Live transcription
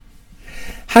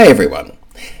Hi everyone.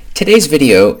 Today's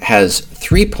video has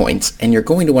 3 points and you're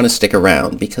going to want to stick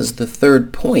around because the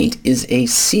third point is a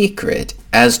secret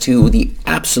as to the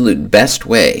absolute best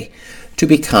way to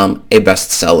become a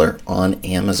bestseller on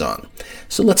Amazon.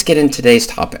 So let's get into today's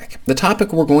topic. The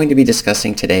topic we're going to be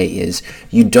discussing today is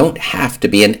you don't have to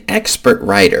be an expert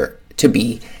writer to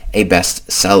be a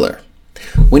bestseller.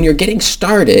 When you're getting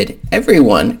started,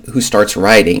 everyone who starts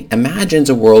writing imagines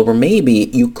a world where maybe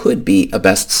you could be a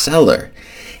bestseller.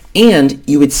 And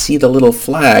you would see the little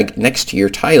flag next to your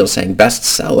title saying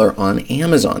bestseller on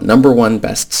Amazon, #1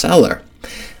 bestseller.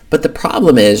 But the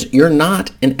problem is you're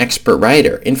not an expert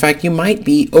writer. In fact, you might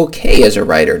be okay as a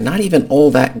writer, not even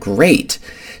all that great.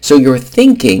 So you're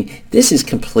thinking this is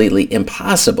completely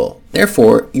impossible.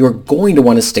 Therefore, you're going to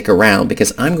want to stick around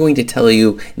because I'm going to tell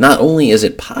you not only is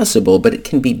it possible, but it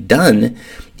can be done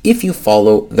if you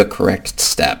follow the correct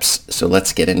steps. So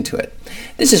let's get into it.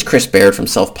 This is Chris Baird from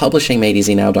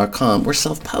selfpublishingmadeeasynow.com, where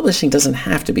self-publishing doesn't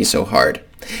have to be so hard.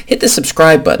 Hit the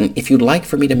subscribe button if you'd like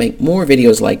for me to make more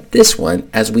videos like this one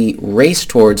as we race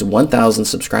towards 1,000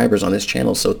 subscribers on this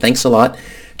channel. So thanks a lot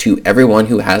to everyone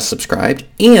who has subscribed.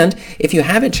 And if you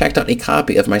haven't checked out a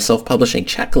copy of my self-publishing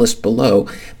checklist below,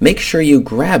 make sure you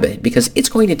grab it because it's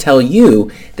going to tell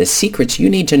you the secrets you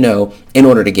need to know in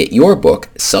order to get your book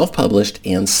self-published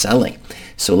and selling.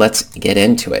 So let's get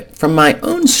into it. From my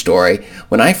own story,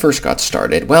 when I first got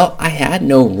started, well, I had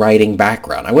no writing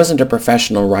background. I wasn't a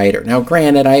professional writer. Now,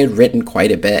 granted, I had written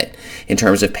quite a bit in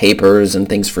terms of papers and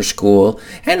things for school,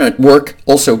 and at work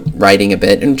also writing a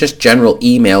bit and just general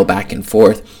email back and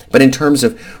forth. But in terms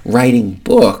of writing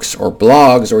books or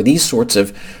blogs or these sorts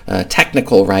of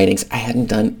technical writings, I hadn't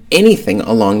done anything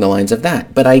along the lines of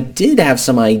that. But I did have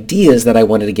some ideas that I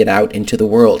wanted to get out into the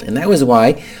world, and that was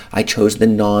why I chose the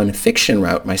nonfiction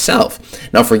route myself.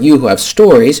 Now, for you who have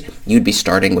stories, you'd be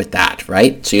starting with that,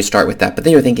 right? So you start with that. But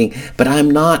then you're thinking, but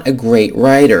I'm not a great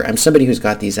writer. I'm somebody who's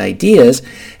got these ideas,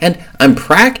 and I'm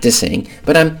practicing,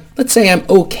 but let's say I'm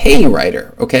okay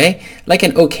writer, okay? Like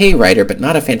an okay writer, but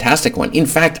not a fantastic one. In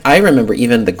fact, I remember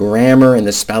even the grammar and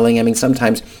the spelling. I mean,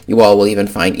 sometimes you all will even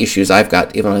find issues I've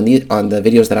got even on the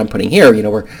videos that I'm putting here,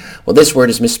 where, well, this word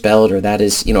is misspelled or that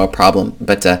is, a problem.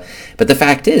 But the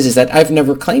fact is that I've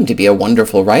never claimed to be a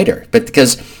wonderful writer. But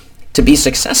because to be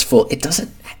successful, it doesn't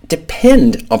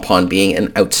depend upon being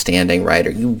an outstanding writer.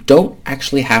 You don't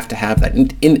actually have to have that.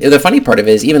 And the funny part of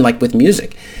it is, even like with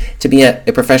music, to be a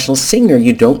professional singer,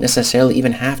 you don't necessarily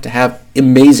even have to have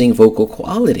amazing vocal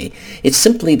quality. It's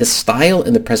simply the style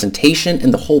and the presentation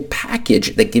and the whole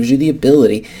package that gives you the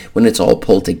ability, when it's all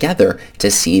pulled together,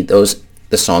 to see the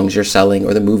songs you're selling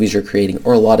or the movies you're creating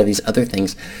or a lot of these other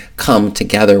things come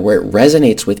together where it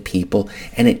resonates with people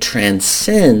and it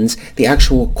transcends the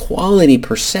actual quality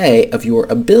per se of your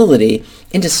ability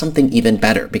into something even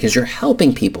better because you're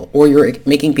helping people or you're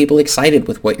making people excited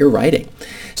with what you're writing.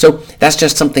 So that's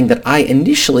just something that I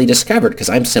initially discovered because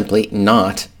I'm simply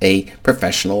not a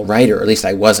professional writer, or at least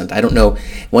I wasn't. I don't know,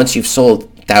 once you've sold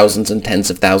thousands and tens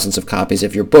of thousands of copies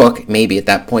of your book, maybe at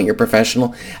that point you're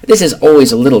professional. This is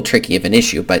always a little tricky of an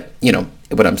issue, but you know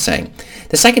what I'm saying.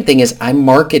 The second thing is I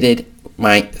marketed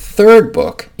my third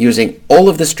book using all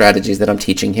of the strategies that I'm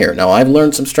teaching here. Now, I've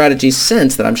learned some strategies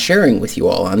since that I'm sharing with you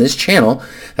all on this channel.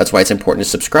 That's why it's important to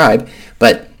subscribe.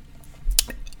 But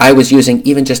I was using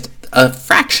even just a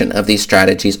fraction of these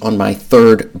strategies on my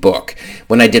third book.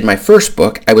 When I did my first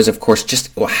book, I was, of course,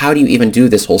 just, well, how do you even do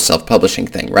this whole self-publishing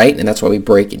thing, right? And that's why we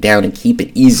break it down and keep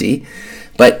it easy.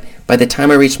 But by the time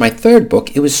I reached my third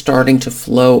book, it was starting to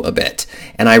flow a bit.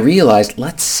 And I realized,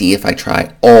 let's see if I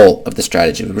try all of the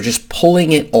strategies. We're just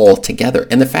pulling it all together.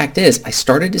 And the fact is, I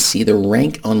started to see the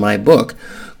rank on my book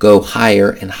go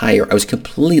higher and higher. I was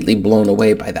completely blown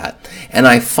away by that. And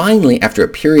I finally, after a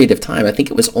period of time, I think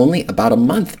it was only about a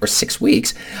month or 6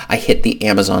 weeks, I hit the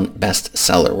Amazon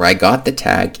bestseller, where I got the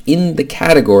tag in the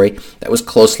category that was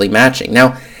closely matching.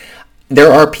 Now,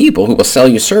 there are people who will sell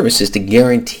you services to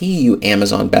guarantee you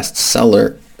Amazon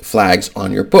bestseller flags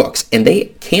on your books, and they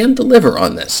can deliver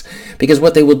on this because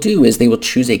what they will do is they will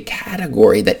choose a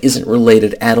category that isn't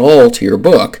related at all to your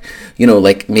book.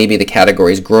 Like maybe the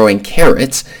category is growing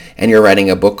carrots and you're writing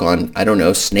a book on, I don't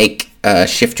know, snake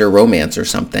shifter romance or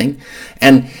something,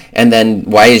 and then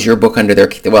why is your book under their,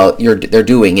 well, they're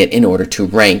doing it in order to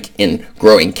rank in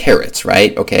growing carrots,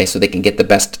 right? Okay, so they can get the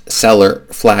bestseller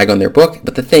flag on their book.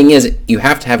 But the thing is, you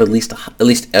have to have at least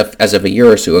as of a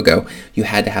year or so ago, you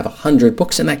had to have 100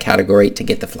 books in that category to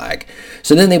get the flag.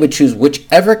 So then they would choose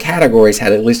whichever categories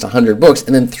had at least 100 books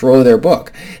and then throw their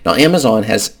book. Now, Amazon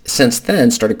has since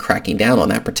then started cracking down on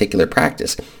that particular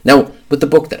practice. Now, with the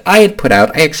book that I had put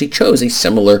out, I actually chose a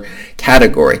similar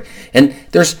category. And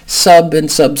there's sub and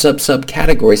sub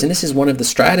categories. And this is one of the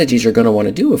strategies you're going to want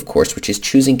to do, of course, which is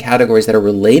choosing categories that are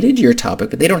related to your topic,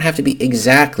 but they don't have to be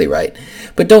exactly right.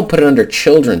 But don't put it under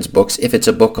children's books if it's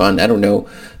a book on, I don't know,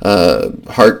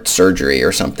 heart surgery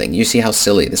or something. You see how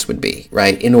silly this would be,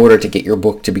 right? In order to get your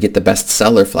book to get the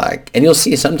bestseller flag. And you'll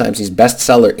see sometimes these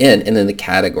bestseller in, and then the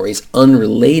categories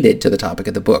unrelated to the topic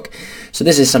of the book. So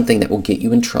this is something that will get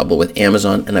you in trouble with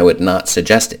Amazon, and I would not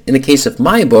suggest it. In the case of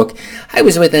my book, I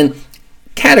was within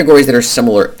categories that are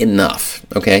similar enough,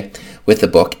 okay, with the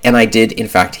book, and I did in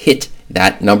fact hit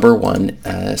that number one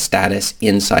status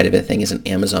inside of a thing as an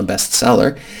Amazon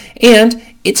bestseller, and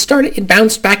it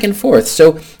bounced back and forth.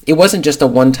 So it wasn't just a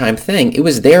one-time thing. It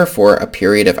was there for a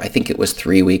period of, I think it was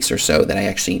 3 weeks or so, that I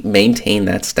actually maintained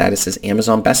that status as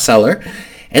Amazon bestseller,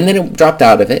 and then it dropped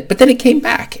out of it, but then it came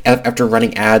back after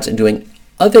running ads and doing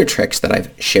other tricks that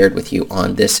I've shared with you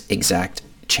on this exact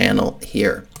channel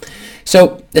here.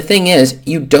 So the thing is,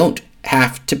 you don't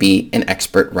have to be an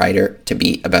expert writer to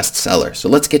be a bestseller. So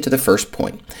let's get to the first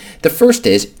point. The first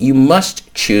is you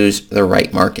must choose the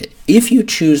right market. If you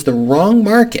choose the wrong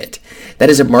market, that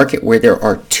is a market where there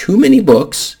are too many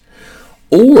books,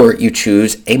 or you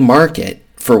choose a market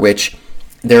for which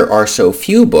there are so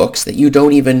few books that you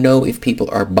don't even know if people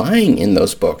are buying in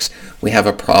those books, we have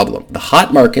a problem. The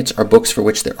hot markets are books for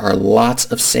which there are lots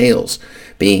of sales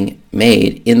being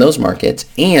made in those markets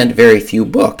and very few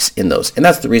books in those. And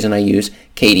that's the reason I use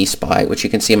KD Spy, which you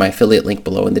can see in my affiliate link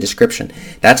below in the description.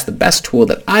 That's the best tool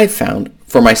that I've found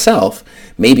for myself.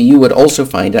 Maybe you would also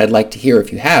find it. I'd like to hear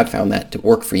if you have found that to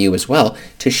work for you as well,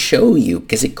 to show you,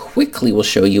 because it quickly will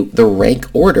show you the rank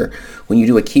order. When you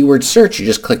do a keyword search, you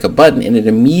just click a button and it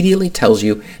immediately tells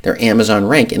you their Amazon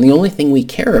rank. And the only thing we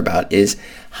care about is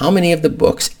how many of the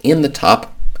books in the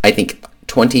top, I think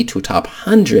 20 to top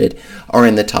 100 are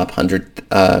in the top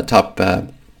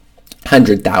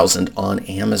 100,000 on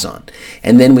Amazon.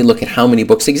 And then we look at how many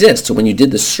books exist. So when you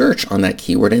did the search on that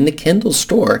keyword in the Kindle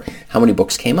store, how many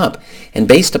books came up? And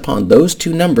based upon those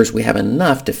two numbers, we have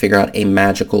enough to figure out a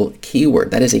magical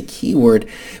keyword. That is a keyword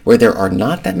where there are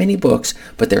not that many books,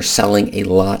 but they're selling a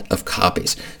lot of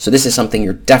copies. So this is something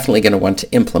you're definitely going to want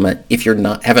to implement if you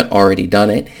haven't already done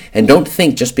it. And don't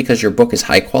think just because your book is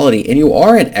high quality and you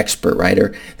are an expert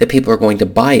writer that people are going to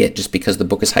buy it just because the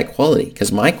book is high quality.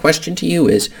 Because my question to you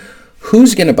is,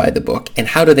 who's going to buy the book, and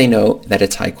how do they know that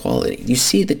it's high quality? You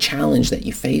see the challenge that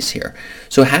you face here.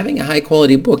 So having a high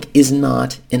quality book is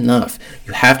not enough.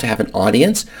 You have to have an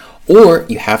audience, or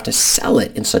you have to sell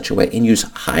it in such a way and use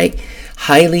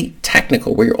highly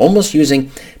technical, where you're almost using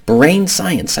brain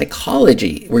science,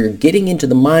 psychology, where you're getting into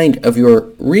the mind of your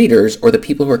readers or the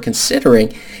people who are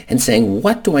considering and saying,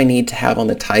 what do I need to have on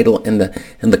the title and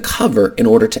the cover in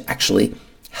order to actually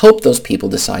help those people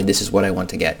decide this is what I want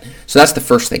to get. So that's the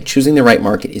first thing. Choosing the right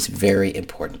market is very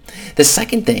important. The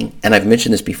second thing, and I've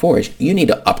mentioned this before, is you need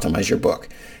to optimize your book.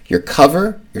 Your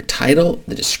cover, your title,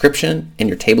 the description, and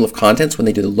your table of contents when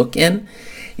they do the look-in,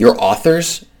 your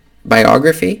author's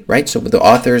biography, right? So with the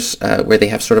authors, where they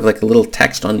have sort of like a little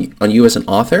text on you as an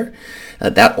author,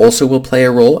 that also will play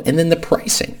a role. And then the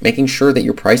pricing, making sure that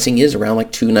your pricing is around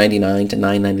like $2.99 to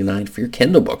 $9.99 for your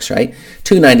Kindle books, right?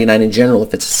 $2.99 in general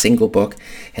if it's a single book,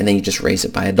 and then you just raise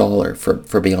it by $1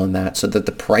 for beyond that, so that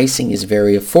the pricing is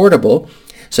very affordable,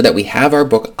 so that we have our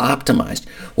book optimized.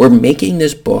 We're making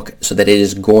this book so that it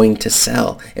is going to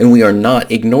sell, and we are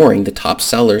not ignoring the top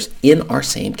sellers in our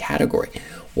same category.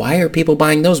 Why are people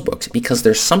buying those books? Because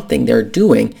there's something they're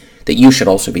doing that you should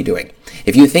also be doing.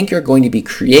 If you think you're going to be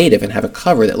creative and have a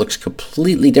cover that looks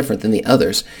completely different than the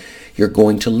others, you're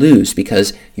going to lose,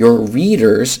 because your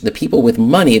readers, the people with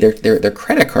money, their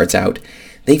credit cards out,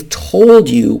 they've told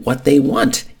you what they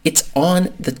want. It's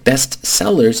on the best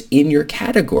sellers in your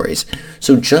categories.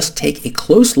 So just take a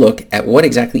close look at what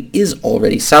exactly is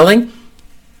already selling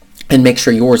and make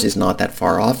sure yours is not that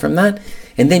far off from that.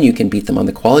 And then you can beat them on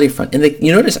the quality front. And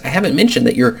you notice I haven't mentioned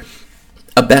that you're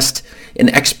an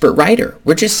expert writer.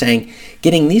 We're just saying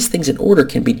getting these things in order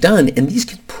can be done, and these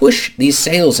can push these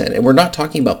sales in. And we're not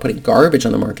talking about putting garbage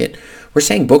on the market. We're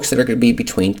saying books that are going to be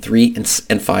between 3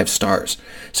 and 5 stars.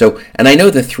 So, and I know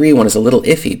the 3 one is a little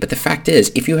iffy, but the fact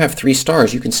is, if you have 3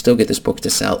 stars, you can still get this book to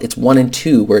sell. It's 1 and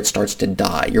 2 where it starts to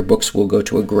die. Your books will go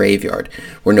to a graveyard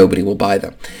where nobody will buy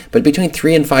them. But between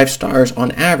 3 and 5 stars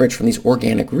on average from these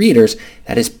organic readers,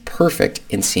 that is perfect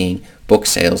in seeing book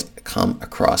sales come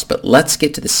across. But let's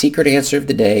get to the secret answer of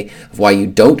the day of why you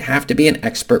don't have to be an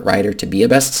expert writer to be a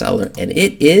bestseller. And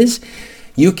it is,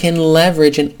 you can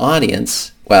leverage an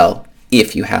audience, well,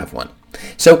 if you have one.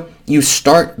 So you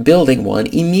start building one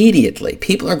immediately.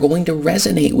 People are going to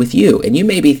resonate with you. And you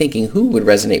may be thinking, who would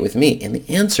resonate with me? And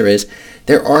the answer is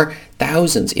there are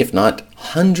thousands, if not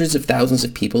hundreds of thousands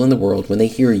of people in the world. When they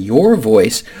hear your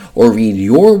voice or read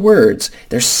your words,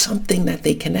 there's something that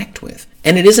they connect with.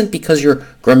 And it isn't because you're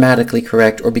grammatically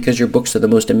correct or because your books are the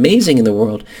most amazing in the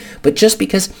world, but just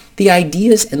because the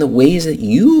ideas and the ways that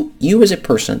you as a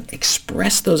person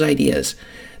express those ideas,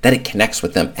 that it connects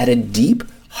with them at a deep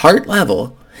heart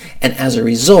level. And as a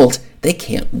result, they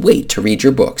can't wait to read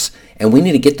your books. And we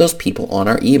need to get those people on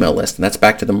our email list. And that's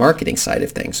back to the marketing side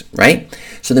of things, right?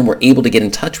 So then we're able to get in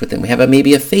touch with them. We have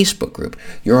maybe a Facebook group.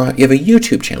 You have a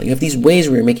YouTube channel. You have these ways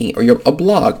where you're making, or you're a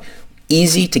blog,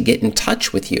 easy to get in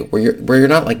touch with you, where you're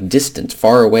not like distant,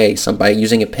 far away, somebody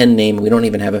using a pen name. We don't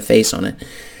even have a face on it.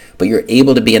 But you're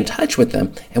able to be in touch with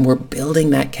them. And we're building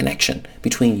that connection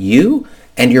between you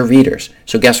and your readers.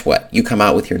 So guess what? You come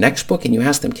out with your next book and you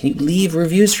ask them, can you leave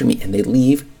reviews for me? And they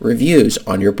leave reviews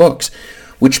on your books,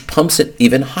 which pumps it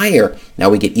even higher. Now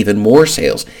we get even more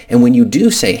sales. And when you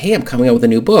do say, hey, I'm coming out with a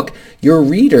new book, your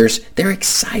readers, they're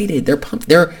excited. They're pumped.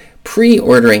 They're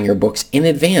pre-ordering your books in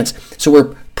advance. So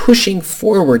we're pushing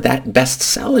forward that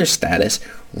bestseller status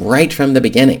right from the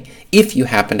beginning, if you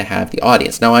happen to have the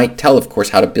audience. Now, I tell, of course,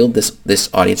 how to build this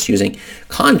audience using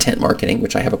content marketing,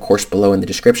 which I have a course below in the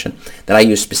description that I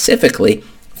use specifically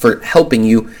for helping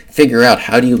you figure out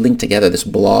how do you link together this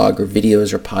blog or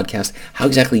videos or podcast. How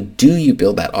exactly do you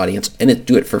build that audience, and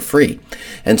do it for free?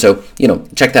 And so,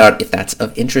 check that out if that's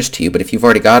of interest to you. But if you've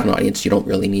already got an audience, you don't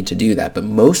really need to do that. But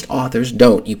most authors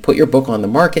don't. You put your book on the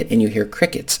market and you hear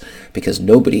crickets because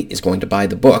nobody is going to buy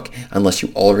the book unless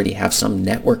you already have some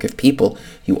network of people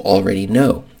you already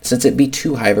know, since it'd be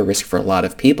too high of a risk for a lot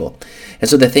of people. And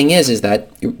so the thing is that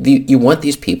you want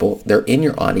these people, they're in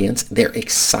your audience, they're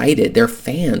excited, they're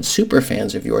fans, super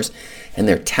fans of yours, and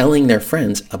they're telling their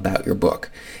friends about your book.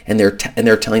 And they're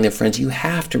telling their friends, you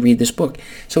have to read this book.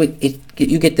 So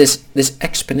you get this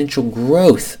exponential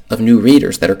growth of new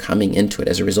readers that are coming into it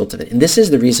as a result of it. And this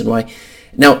is the reason why.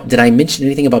 Now, did I mention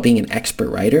anything about being an expert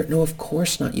writer? No, of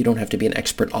course not. You don't have to be an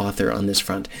expert author on this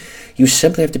front. You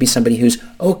simply have to be somebody who's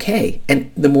okay.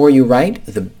 And the more you write,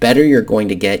 the better you're going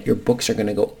to get. Your books are going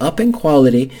to go up in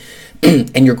quality,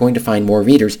 and you're going to find more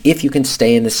readers if you can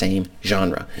stay in the same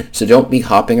genre. So don't be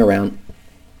hopping around,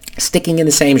 sticking in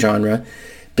the same genre,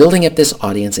 building up this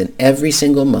audience, and every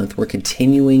single month we're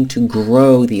continuing to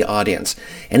grow the audience.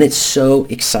 And it's so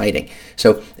exciting.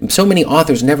 So many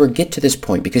authors never get to this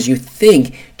point because you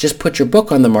think just put your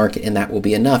book on the market and that will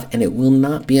be enough, and it will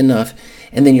not be enough.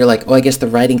 And then you're like, oh, I guess the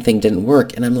writing thing didn't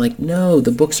work. And I'm like, no,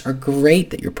 the books are great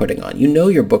that you're putting on. You know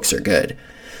your books are good.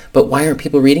 But why aren't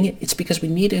people reading it? It's because we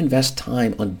need to invest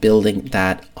time on building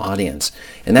that audience.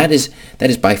 And that is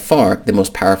by far the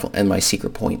most powerful and my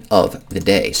secret point of the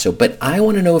day. But I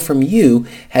want to know from you,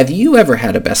 have you ever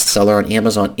had a bestseller on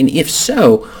Amazon? And if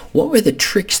so, what were the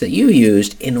tricks that you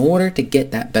used in order to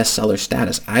get that bestseller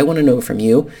status? I want to know from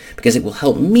you because it will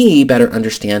help me better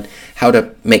understand how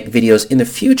to make videos in the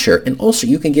future. And also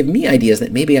you can give me ideas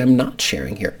that maybe I'm not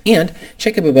sharing here. And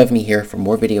check up above me here for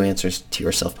more video answers to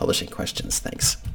your self-publishing questions. Thanks.